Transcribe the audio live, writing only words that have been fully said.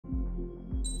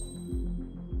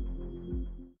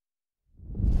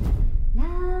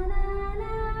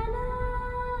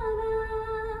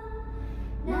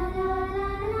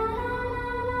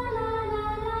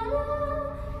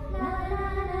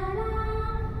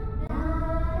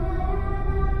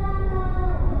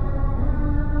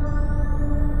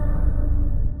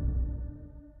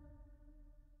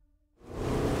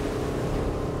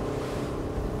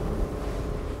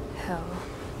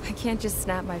can't just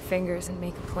snap my fingers and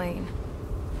make a plane.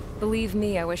 Believe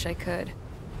me, I wish I could.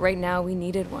 Right now, we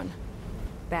needed one.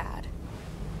 Bad.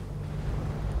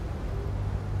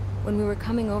 When we were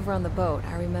coming over on the boat,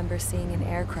 I remember seeing an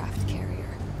aircraft carrier.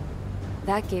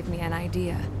 That gave me an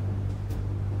idea.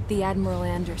 The Admiral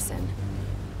Anderson.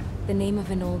 The name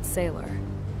of an old sailor.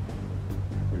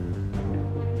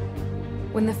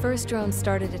 When the first drone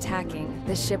started attacking,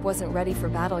 the ship wasn't ready for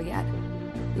battle yet.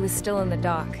 It was still in the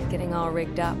dock, getting all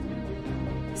rigged up.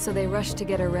 So they rushed to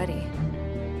get her ready.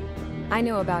 I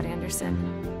know about Anderson.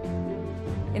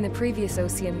 In the previous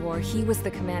Ocean War, he was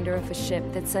the commander of a ship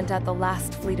that sent out the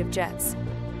last fleet of jets.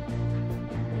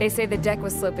 They say the deck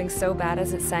was sloping so bad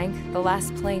as it sank, the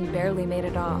last plane barely made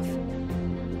it off.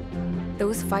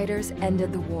 Those fighters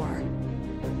ended the war.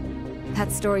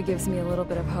 That story gives me a little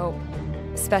bit of hope,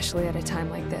 especially at a time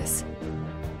like this.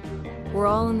 We're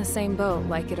all in the same boat,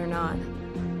 like it or not.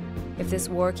 If this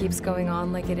war keeps going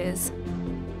on like it is,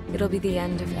 it'll be the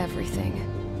end of everything.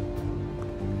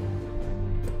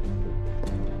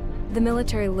 The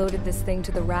military loaded this thing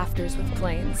to the rafters with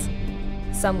planes.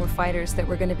 Some were fighters that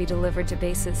were going to be delivered to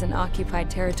bases in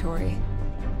occupied territory.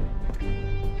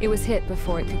 It was hit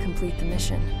before it could complete the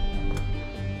mission.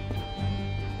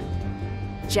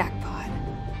 Jackpot.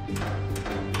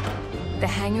 The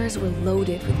hangars were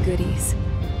loaded with goodies.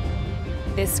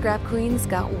 This scrap queen's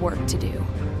got work to do.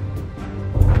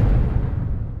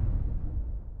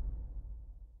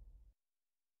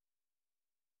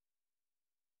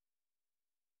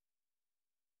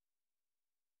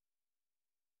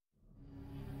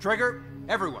 Trigger,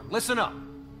 everyone, listen up.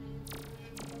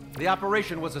 The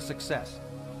operation was a success.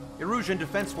 Erusian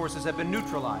defense forces have been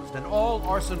neutralized, and all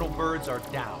Arsenal birds are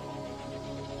down.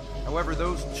 However,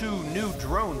 those 2 new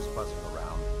drones buzzing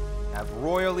around have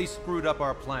royally screwed up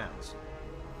our plans.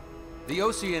 The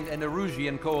Ocean and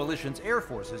Erusian coalition's air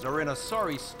forces are in a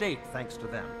sorry state thanks to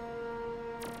them.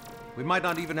 We might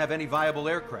not even have any viable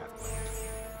aircraft left.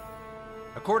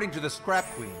 According to the Scrap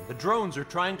Queen, the drones are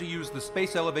trying to use the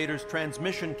space elevator's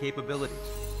transmission capabilities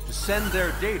to send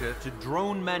their data to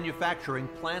drone manufacturing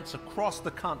plants across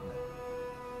the continent.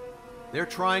 They're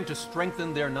trying to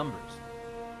strengthen their numbers.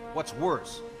 What's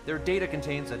worse, their data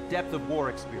contains a depth of war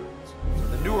experience, so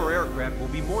the newer aircraft will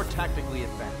be more tactically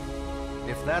advanced.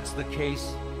 If that's the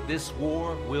case, this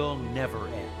war will never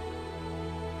end.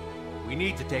 We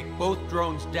need to take both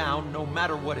drones down no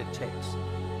matter what it takes.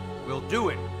 We'll do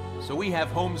it so we have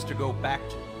homes to go back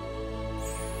to.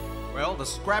 Well, the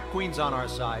Scrap Queen's on our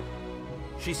side.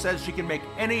 She says she can make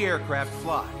any aircraft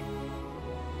fly.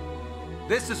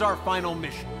 This is our final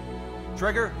mission.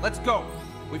 Trigger, let's go.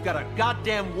 We've got a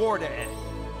goddamn war to end.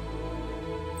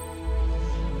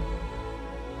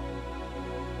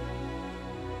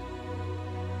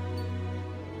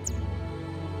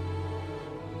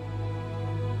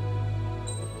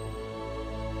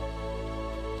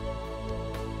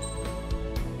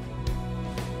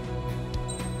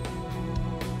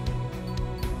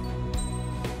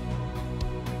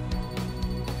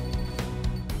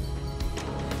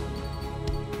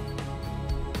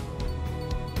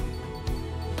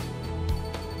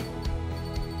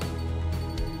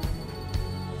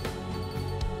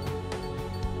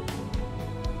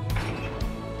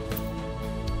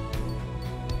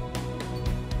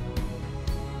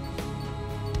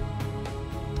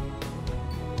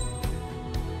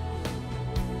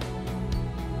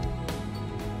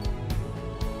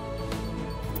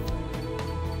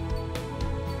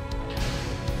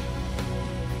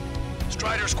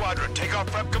 Strider Squadron, takeoff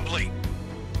prep complete.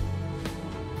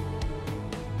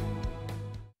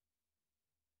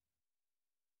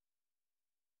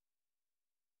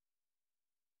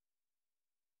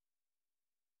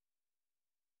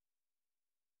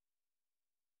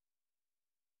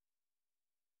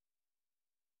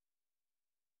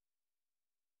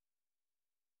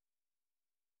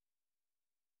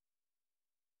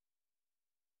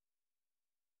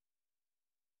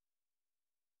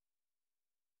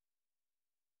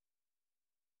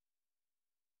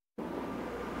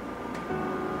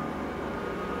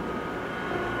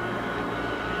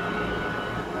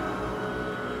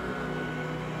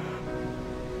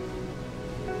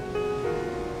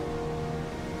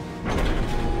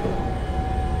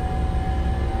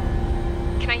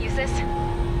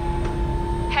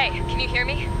 Hey, can you hear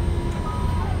me?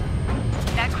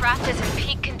 That craft is in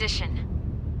peak condition.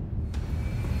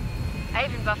 I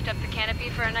even buffed up the canopy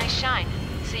for a nice shine,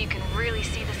 so you can really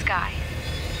see the sky.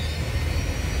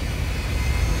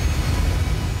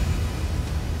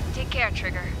 Take care,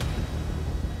 Trigger.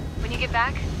 When you get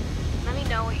back, let me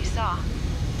know what you saw.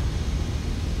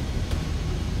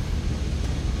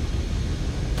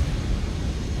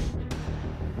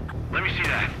 Let me see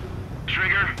that.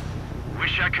 Trigger,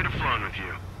 wish I could have flown with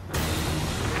you.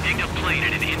 A dinged up plane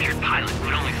and an injured pilot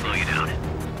would only slow you down.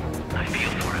 I feel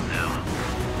for him, though.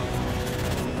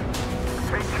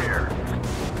 Take care.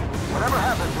 Whatever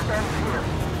happens, it ends here.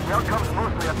 The outcome's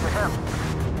mostly up to him.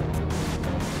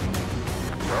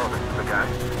 So, this is the guy?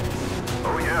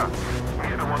 Oh yeah.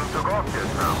 He's the one who took off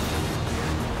just now.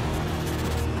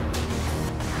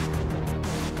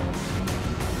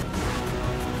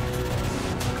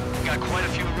 Got quite a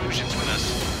few Erusians with us.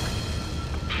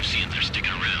 Lucians are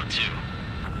sticking around, too.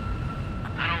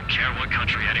 I don't care what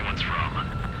country anyone's from.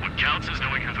 What counts is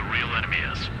knowing who the real enemy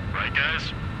is. Right,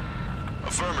 guys?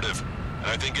 Affirmative. And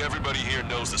I think everybody here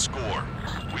knows the score.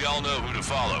 We all know who to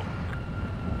follow.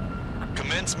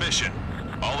 Commence mission.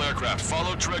 All aircraft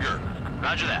follow trigger.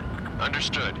 Roger that.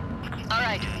 Understood. All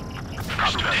right.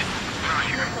 Understood.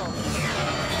 Roger.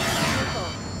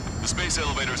 The space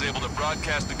elevator is able to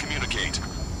broadcast and communicate.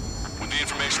 With the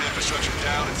information infrastructure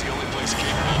down, it's the only place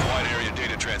capable of wide area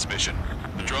data transmission.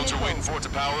 The drones are waiting for it to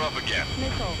power up again.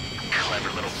 Clever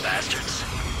little bastards.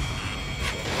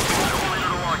 Elevator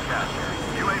to Longcast.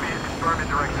 UAV is confirming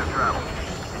direction of travel.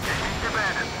 Engaging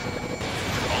abandoned.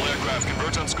 All aircraft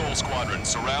converge on Skull Squadron.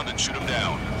 Surround and shoot them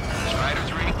down. Striders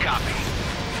ready, copy.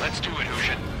 Let's do it,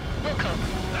 Hushin.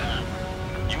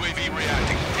 UAV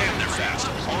reacting. Damn, they're fast.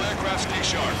 All aircraft stay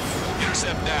sharp.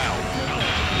 Intercept now.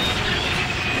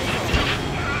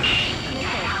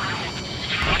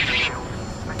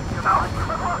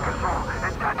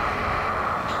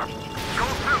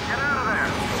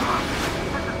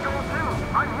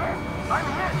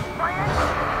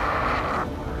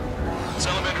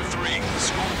 Salamander 3,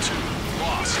 School 2,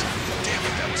 lost. Damn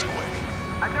it, that was quick.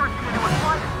 I've never seen anyone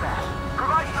fly this fast.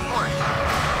 Provide support.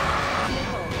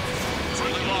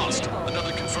 Friendly lost.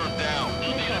 Another confirmed down.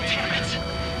 Damn it.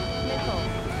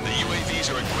 The UAVs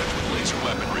are equipped with laser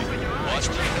weaponry. Watch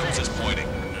where their nose is pointing.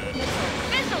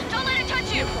 Missile, don't let it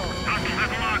touch you!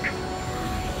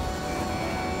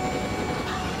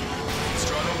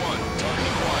 Strata 1, target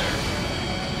acquired.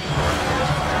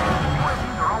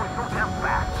 UAVs are always so damn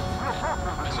fast. We'll both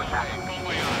move into attack.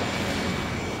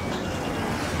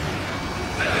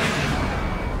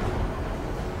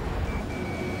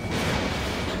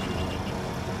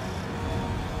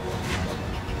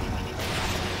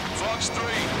 Fox 3.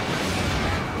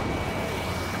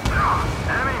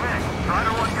 Enemy hit.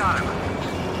 Strider 1 got him.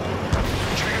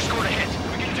 Trigger scored a hit.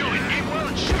 We can do it. Aim well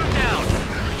and shoot him down.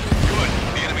 Good.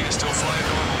 The enemy is still flying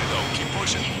normally, though. Keep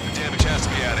pushing. The damage has to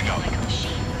be adding up. Like a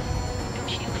machine. A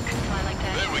machine that could fly like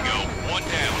that. There we go. One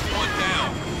down. One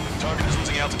down. Target is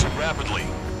losing altitude rapidly.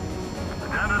 The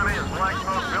down enemy is black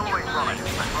smoke billowing from it.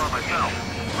 I saw it myself.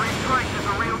 3 strikes is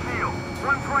a real deal.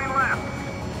 1 plane left.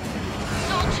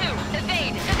 Soul 2,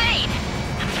 evade! Evade!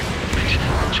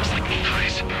 Just like me,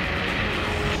 guys.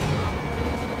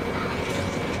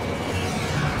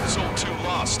 Soul 2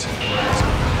 lost.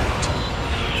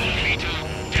 Me too.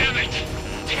 Damn it.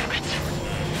 Damn it.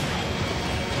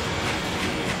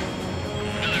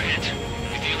 Another hit.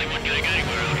 He's the only one getting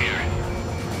anywhere out here.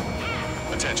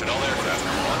 Attention, all aircraft.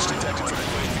 Launch detected from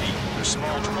UAV. They're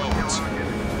small drones.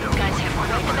 These guys have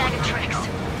quite the bag of tricks.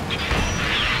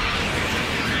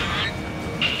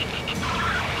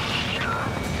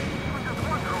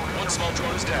 One small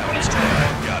drone is down.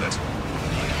 Strike. Got it.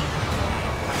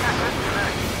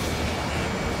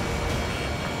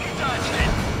 He dodged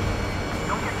it.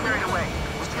 Don't get carried away.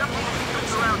 We're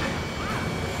surrounded.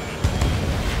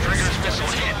 Trigger's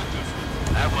missile hit.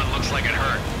 That one looks like it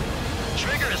hurt.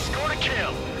 Trigger has scored a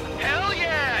kill. Hell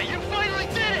yeah! You finally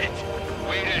did it!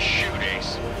 Way to shoot,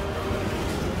 Ace.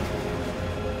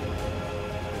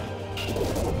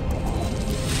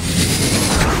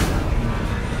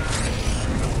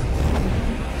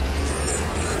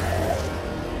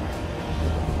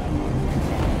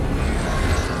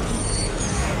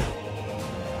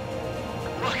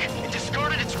 Look, it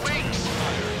discarded its wings.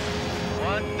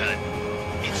 What the?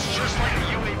 It's just like the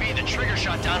UAV the Trigger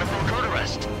shot down at Broke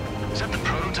Arrest. Is that the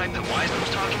prototype that Wiseman was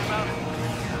talking about?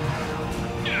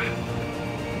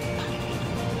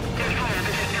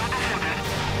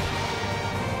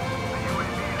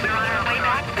 We're on our way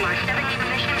back. We are 17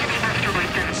 missions to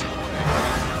afterwards.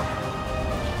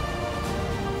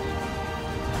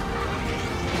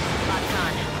 Locked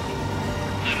on.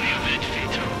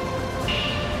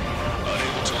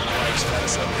 Unable to acquire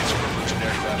status updates from emerging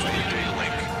aircraft via data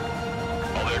link.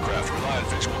 All aircraft rely on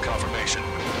visual confirmation.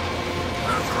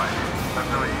 That's right. That's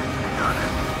how it used to be done.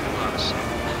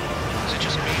 Is it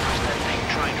just me or is that thing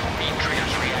trying to read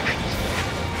Trigger's reactions?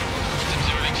 It's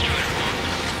observing Strider 1.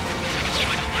 It's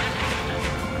trying to learn from it.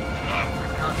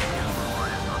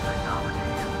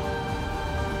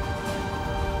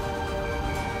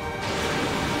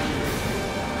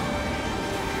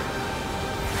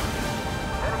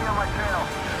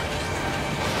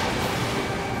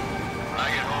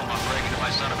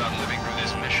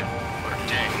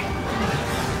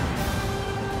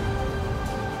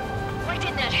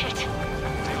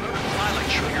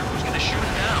 Trigger, who's gonna shoot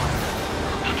it down?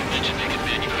 Not to mention they can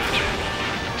manufacture it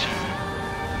too.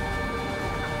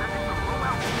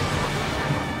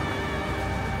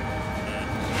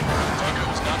 Target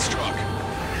was not struck.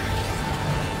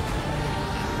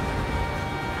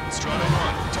 Strato 1,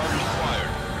 target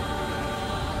acquired.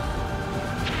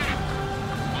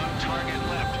 One target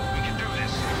left. We can do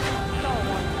this.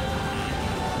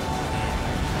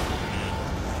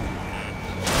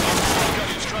 Got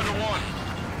you, Strato 1.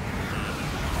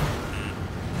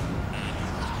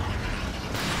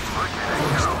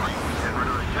 Get rid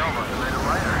of the shell must have made it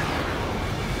lighter.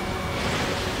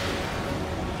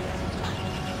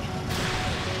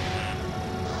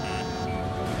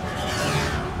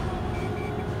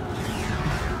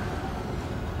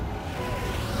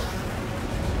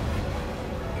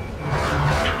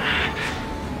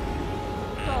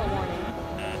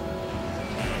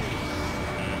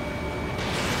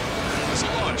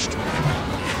 Missile launched.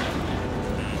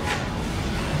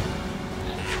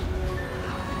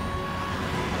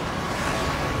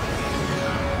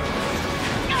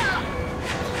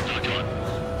 Knock on.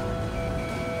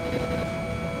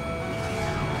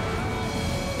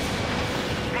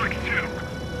 Mark 2.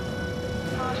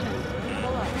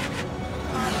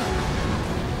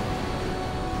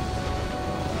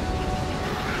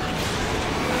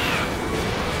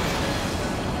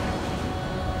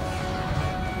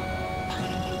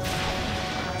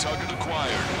 Target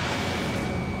acquired.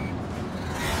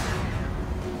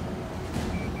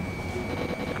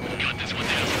 Got this one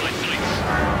down to my sights.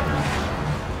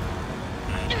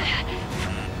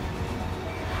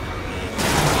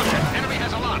 Enemy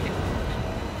has a lock.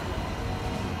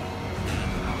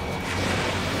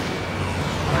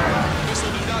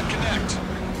 Missile did not connect.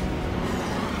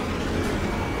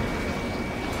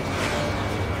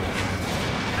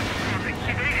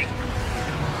 Evading.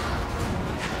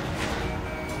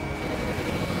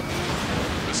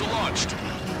 Missile launched.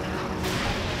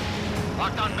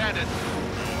 Locked on bandit.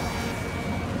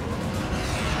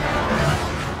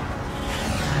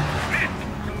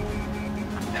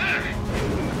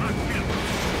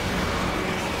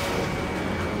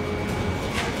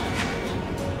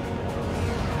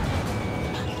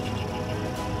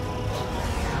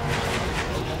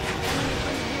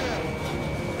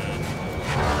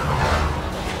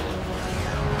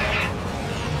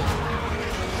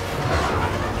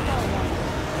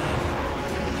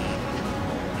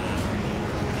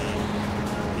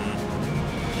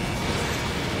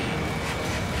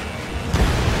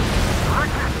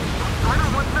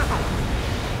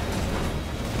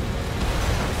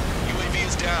 UAV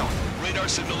is down. Radar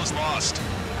signal is lost.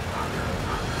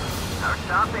 Our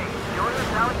top 8. Join us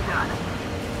how it's done.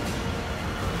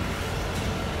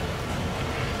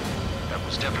 That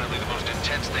was definitely the most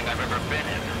intense thing I've ever been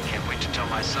in. Can't wait to tell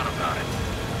my son about it.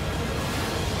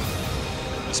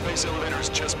 The space elevator is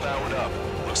just powered up.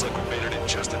 Looks like we made it in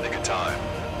just the nick of time.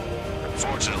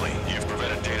 Fortunately, you've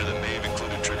prevented data that may have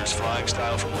included Trigger's flying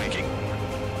style from leaking.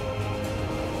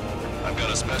 I've got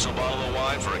a special bottle of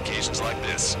wine for occasions like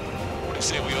this. What do you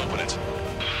say we open it?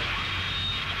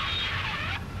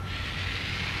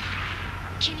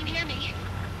 Can you hear me?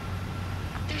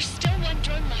 There's still one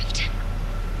drone left.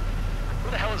 Who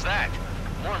the hell is that?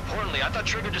 More importantly, I thought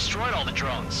Trigger destroyed all the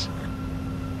drones.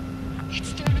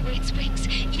 It's thrown away its wings,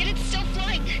 yet it's still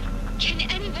flying. Can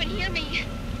anyone hear me?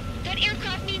 That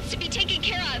aircraft needs to be taken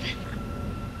care of.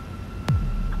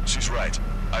 She's right.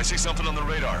 I see something on the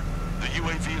radar. The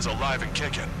UAV is alive and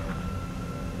kicking.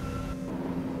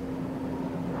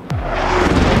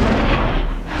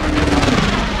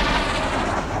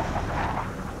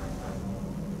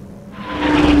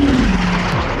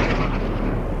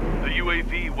 The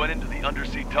UAV went into the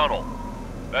undersea tunnel.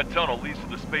 That tunnel leads to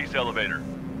the space elevator.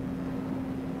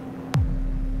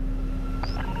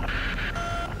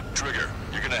 Trigger,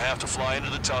 you're gonna have to fly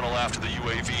into the tunnel after the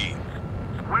UAV.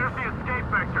 Where's the escape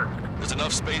vector? There's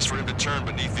enough space for him to turn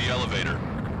beneath the elevator.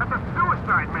 That's a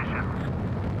suicide mission.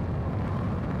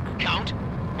 Count,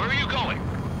 where are you going?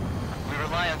 We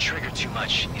rely on Trigger too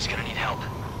much. He's gonna need help.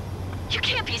 You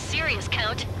can't be serious,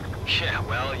 Count. Yeah,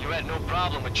 well, you had no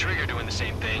problem with Trigger doing the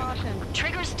same thing.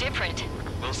 Trigger's different.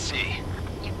 We'll see.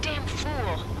 You damn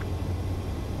fool.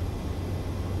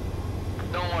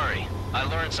 Don't worry. I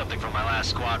learned something from my last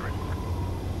squadron.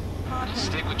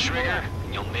 Stick with Trigger,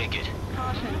 and you'll make it.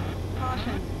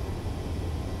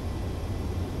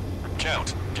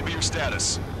 Count, give me your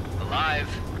status. Alive.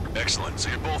 Excellent, so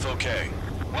you're both okay.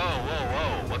 Whoa, whoa,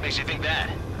 whoa. What makes you think that?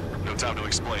 No time to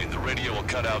explain. The radio will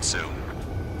cut out soon.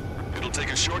 It'll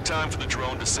take a short time for the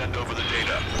drone to send over the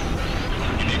data.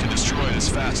 You need to destroy it as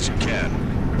fast as you can.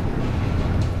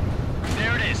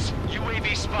 There it is.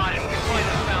 UAV spotted. Deploy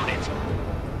the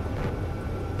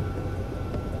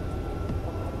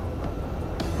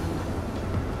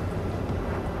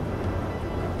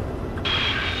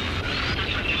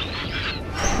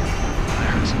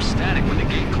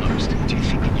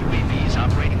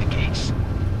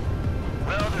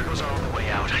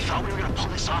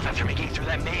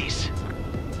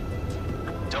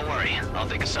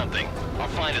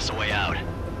us a way out.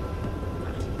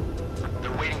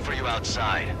 They're waiting for you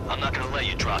outside. I'm not gonna let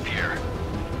you drop here.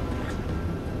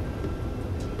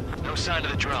 No sign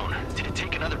of the drone. Did it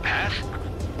take another path?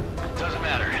 Doesn't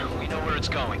matter. We know where it's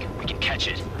going. We can catch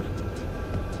it.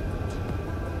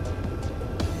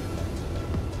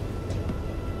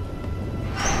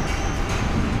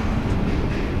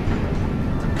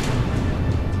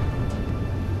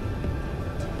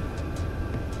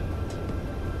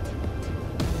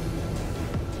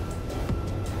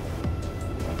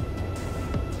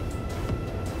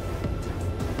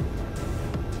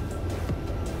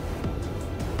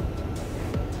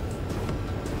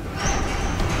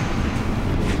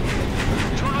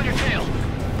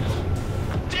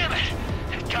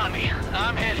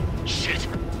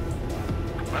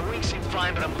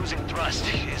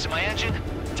 Is it my engine?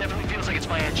 Definitely feels like it's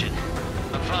my engine.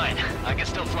 I'm fine. I can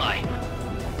still fly.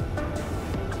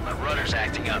 My rudder's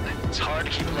acting up. It's hard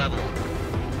to keep level.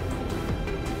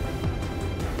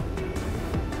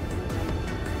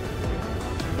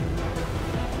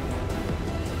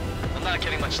 I'm not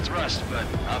getting much thrust, but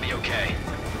I'll be okay.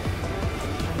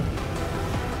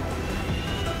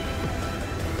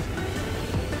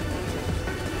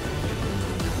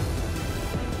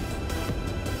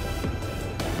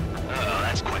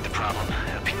 That's quite the problem.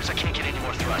 It appears I can't get any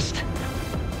more thrust.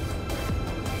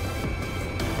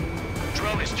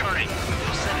 Drone is turning.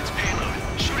 It'll send its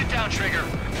payload. Shoot it down, Trigger.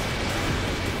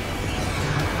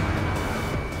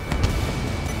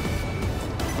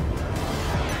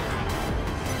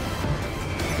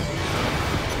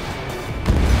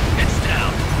 It's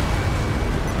down.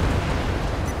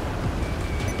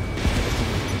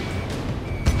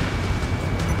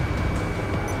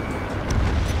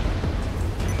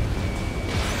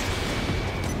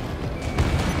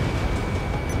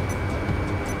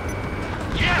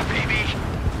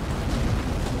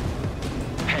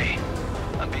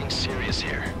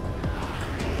 Here.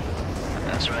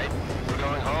 That's right. We're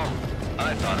going home.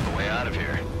 I thought of a way out of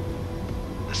here.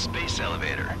 The space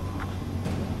elevator.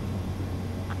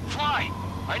 Fly!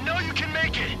 I know you can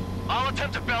make it! I'll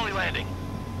attempt a belly landing.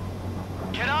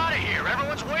 Get out of here!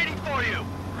 Everyone's waiting for you!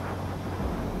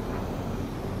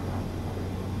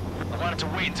 I wanted to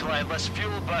wait until I had less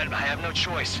fuel, but I have no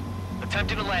choice.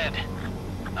 Attempting to land.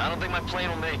 I don't think my plane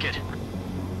will make it.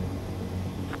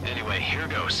 Anyway, here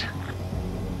goes.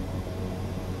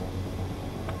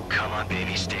 Come on,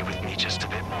 baby, stay with me just a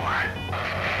bit more.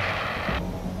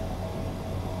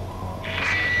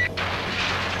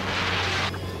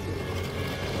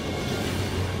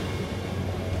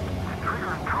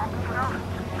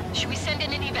 Should we send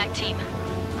in an evac team?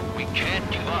 We can't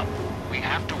give up. We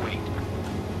have to wait.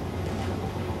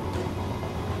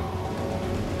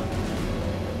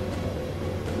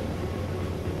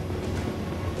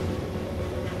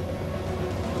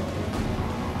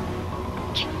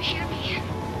 Can you hear me?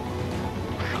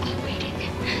 We're all waiting. A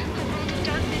world of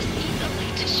darkness needs a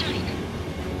light to shine.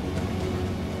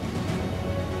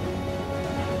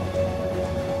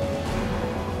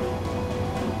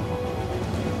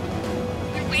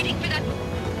 We're waiting for that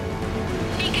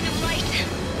beacon of light.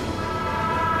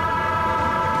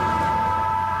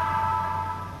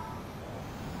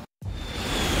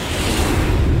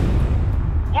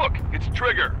 Look, it's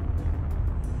Trigger.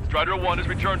 Strider 1 has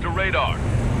returned to radar.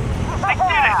 I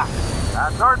did it!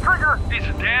 That's our Trigger! He's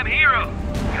a damn hero!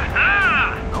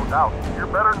 No doubt. You're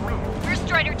better than me. Where's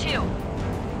Strider 2?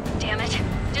 Damn it.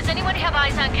 Does anyone have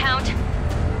eyes on Count?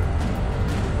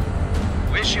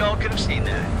 Wish y'all could have seen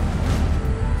that.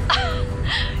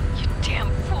 You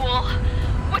damn fool.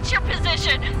 What's your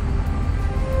position?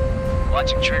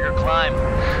 Watching Trigger climb.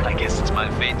 I guess it's my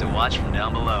fate to watch from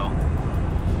down below.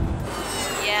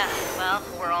 Yeah, well,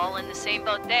 we're all in the same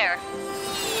boat there.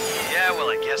 Yeah, well,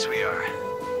 I guess we are.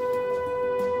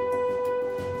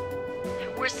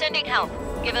 We're sending help.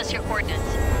 Give us your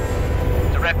coordinates.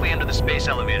 Directly under the space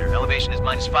elevator. Elevation is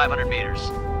minus 500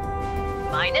 meters.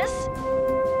 Minus?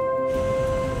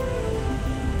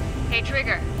 Hey,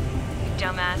 Trigger. You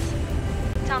dumbass.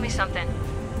 Tell me something.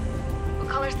 What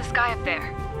color's the sky up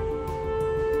there?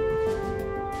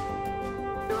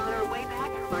 We're on our way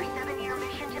back from our 7-year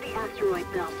mission to the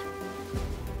asteroid belt.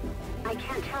 I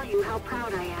can't tell you how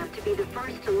proud I am to be the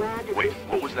first to land at Wait, this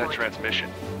what was that spaceport.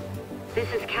 transmission? This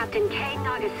is Captain Kay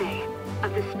Nagase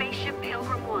of the spaceship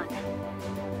Pilgrim 1.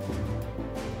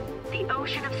 The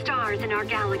ocean of stars in our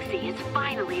galaxy is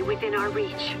finally within our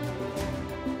reach.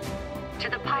 To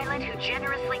the pilot who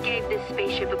generously gave this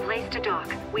spaceship a place to dock,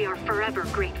 we are forever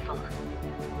grateful.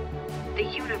 The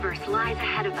universe lies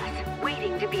ahead of us,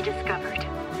 waiting to be discovered.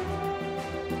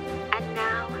 And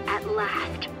now, at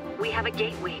last, we have a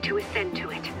gateway to ascend to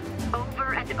it.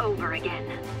 over and over again.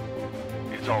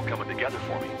 It's all coming together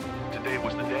for me. Today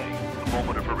was the day, the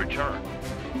moment of her return.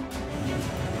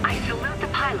 I salute the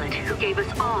pilot who gave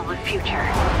us all a future.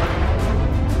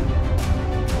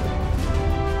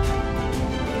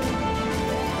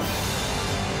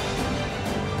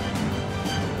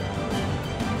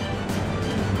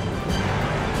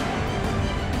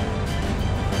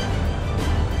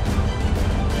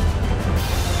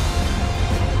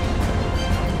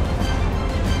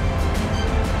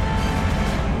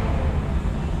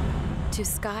 To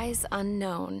skies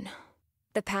unknown,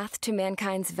 the path to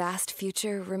mankind's vast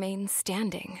future remains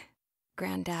standing,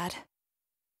 Granddad.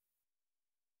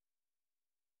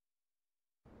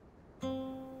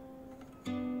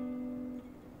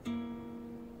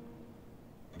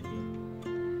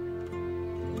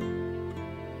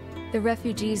 The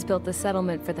refugees built the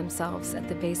settlement for themselves at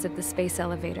the base of the space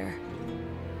elevator.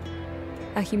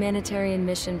 A humanitarian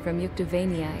mission from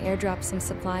Yuktovania airdropped some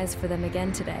supplies for them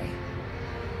again today.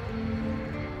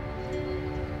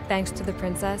 Thanks to the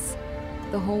princess,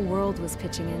 the whole world was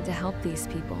pitching in to help these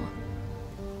people.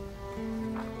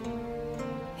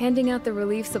 Handing out the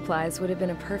relief supplies would have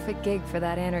been a perfect gig for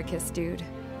that anarchist dude.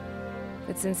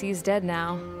 But since he's dead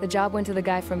now, the job went to the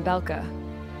guy from Belka,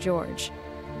 George.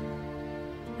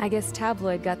 I guess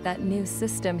Tabloid got that new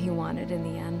system he wanted in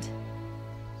the end.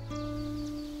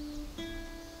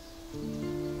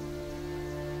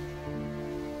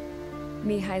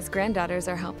 Mihai's granddaughters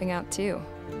are helping out too.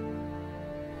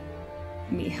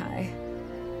 Mihai.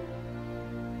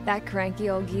 That cranky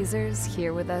old geezer's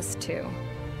here with us too.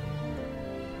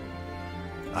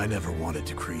 I never wanted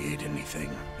to create anything,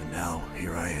 and now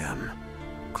here I am,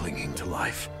 clinging to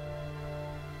life.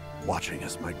 Watching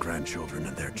as my grandchildren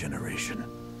and their generation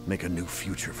make a new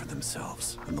future for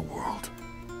themselves and the world.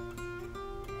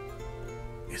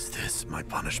 Is this my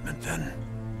punishment then?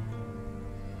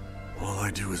 All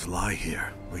I do is lie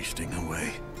here, wasting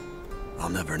away. I'll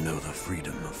never know the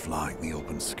freedom of flying the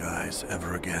open skies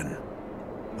ever again.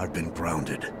 I've been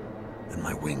grounded, and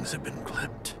my wings have been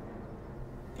clipped.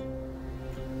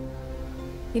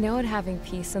 You know what having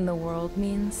peace in the world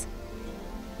means?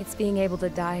 It's being able to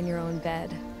die in your own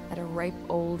bed at a ripe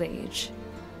old age.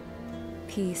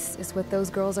 Peace is what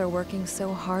those girls are working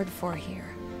so hard for here.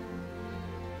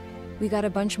 We got a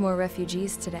bunch more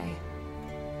refugees today.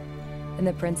 And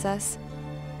the princess?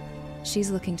 She's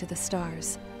looking to the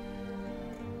stars.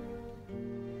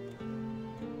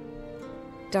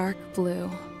 Dark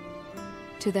blue,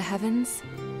 to the heavens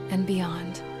and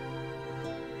beyond.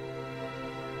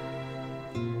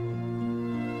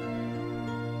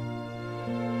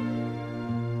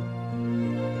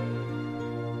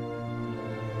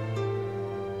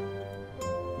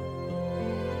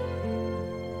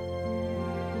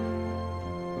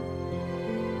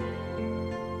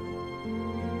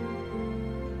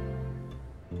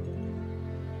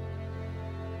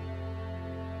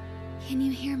 Can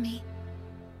you hear me?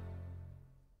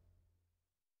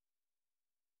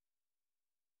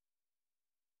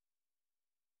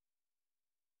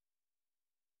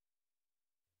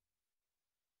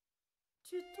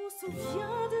 Tu te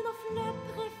souviens de nos fleurs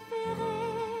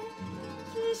préférées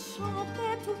qui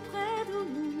chantaient tout près de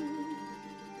nous,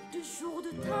 du jour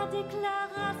de ta déclaration.